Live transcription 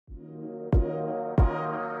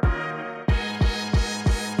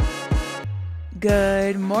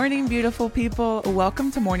Good morning, beautiful people. Welcome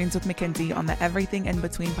to Mornings with Mackenzie on the Everything in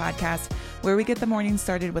Between podcast, where we get the morning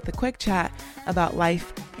started with a quick chat about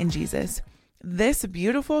life in Jesus. This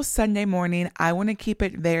beautiful Sunday morning, I want to keep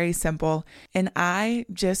it very simple, and I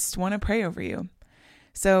just want to pray over you.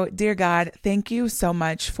 So, dear God, thank you so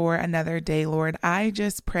much for another day, Lord. I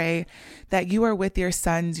just pray that you are with your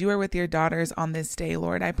sons, you are with your daughters on this day,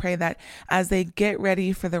 Lord. I pray that as they get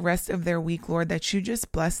ready for the rest of their week, Lord, that you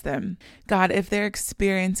just bless them. God, if they're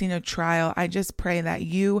experiencing a trial, I just pray that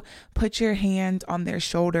you put your hand on their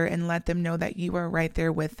shoulder and let them know that you are right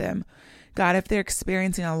there with them. God, if they're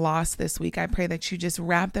experiencing a loss this week, I pray that you just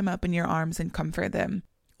wrap them up in your arms and comfort them.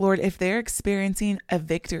 Lord, if they're experiencing a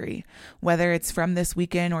victory, whether it's from this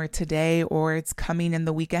weekend or today or it's coming in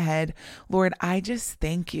the week ahead, Lord, I just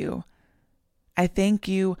thank you. I thank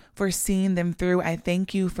you for seeing them through. I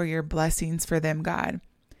thank you for your blessings for them, God.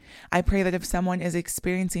 I pray that if someone is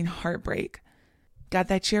experiencing heartbreak, God,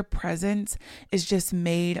 that your presence is just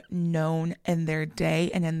made known in their day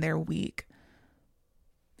and in their week.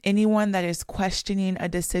 Anyone that is questioning a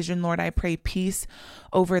decision, Lord, I pray peace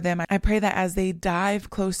over them. I pray that as they dive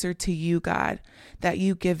closer to you, God, that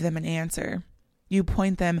you give them an answer. You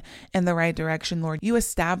point them in the right direction, Lord. You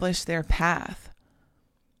establish their path.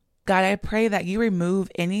 God, I pray that you remove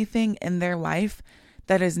anything in their life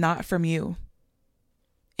that is not from you.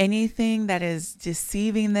 Anything that is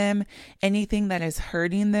deceiving them, anything that is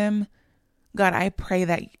hurting them. God, I pray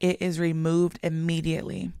that it is removed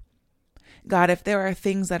immediately. God, if there are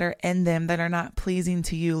things that are in them that are not pleasing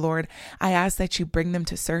to you, Lord, I ask that you bring them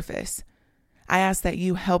to surface. I ask that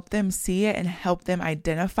you help them see it and help them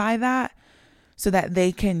identify that so that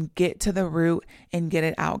they can get to the root and get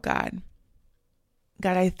it out, God.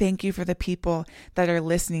 God, I thank you for the people that are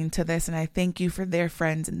listening to this, and I thank you for their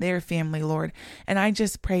friends and their family, Lord. And I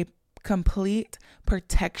just pray complete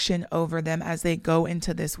protection over them as they go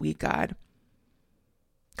into this week, God.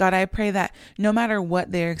 God, I pray that no matter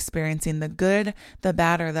what they're experiencing, the good, the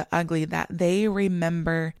bad, or the ugly, that they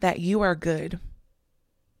remember that you are good,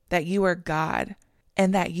 that you are God,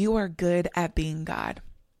 and that you are good at being God.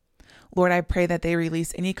 Lord, I pray that they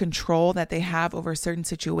release any control that they have over certain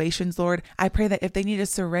situations, Lord. I pray that if they need to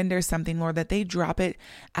surrender something, Lord, that they drop it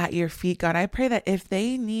at your feet, God. I pray that if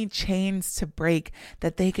they need chains to break,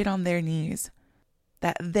 that they get on their knees,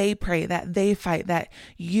 that they pray, that they fight, that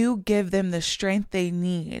you give them the strength they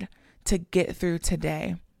need to get through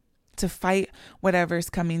today, to fight whatever's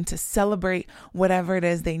coming, to celebrate whatever it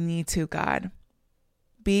is they need to, God.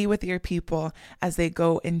 Be with your people as they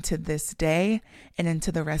go into this day and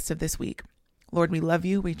into the rest of this week. Lord, we love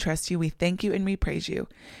you, we trust you, we thank you, and we praise you.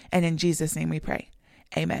 And in Jesus' name we pray.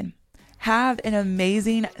 Amen. Have an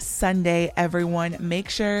amazing Sunday, everyone. Make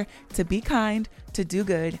sure to be kind, to do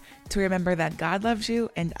good, to remember that God loves you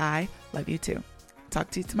and I love you too.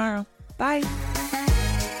 Talk to you tomorrow. Bye.